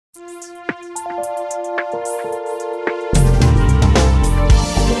Hi,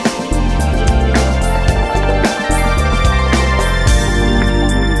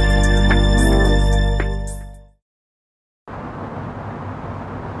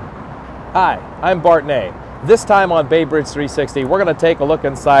 I'm Bart Ney. This time on Bay Bridge 360, we're going to take a look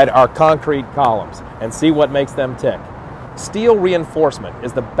inside our concrete columns and see what makes them tick. Steel reinforcement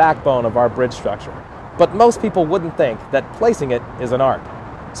is the backbone of our bridge structure, but most people wouldn't think that placing it is an art.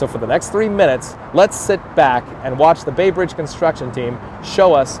 So for the next 3 minutes, let's sit back and watch the Bay Bridge construction team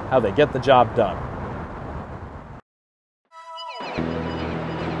show us how they get the job done.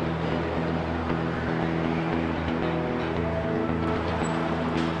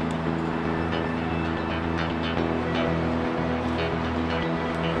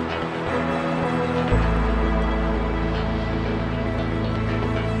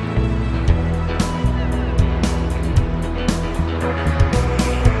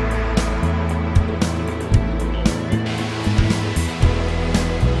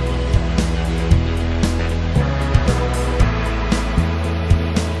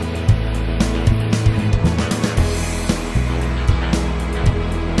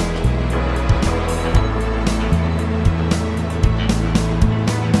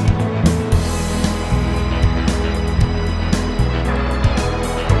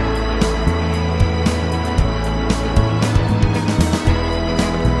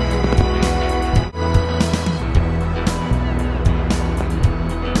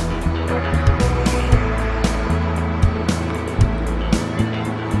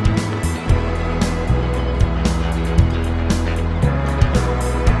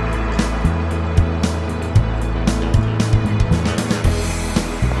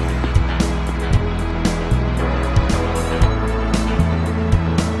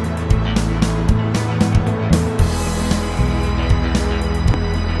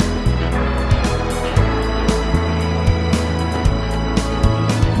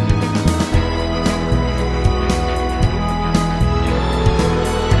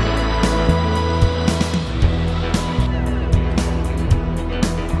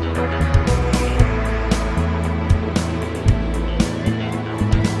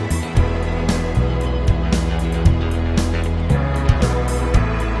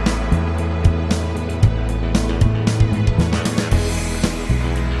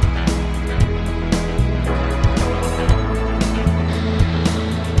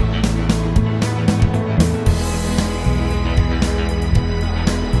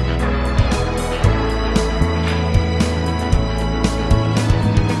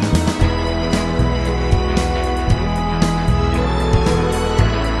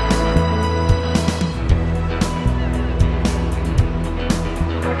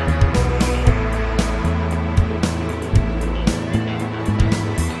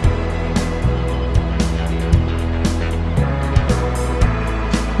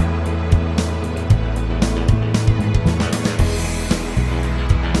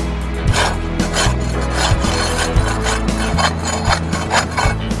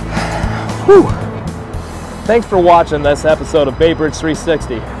 Whew. Thanks for watching this episode of Bay Bridge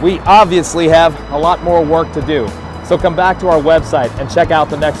 360. We obviously have a lot more work to do, so come back to our website and check out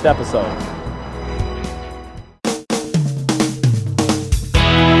the next episode.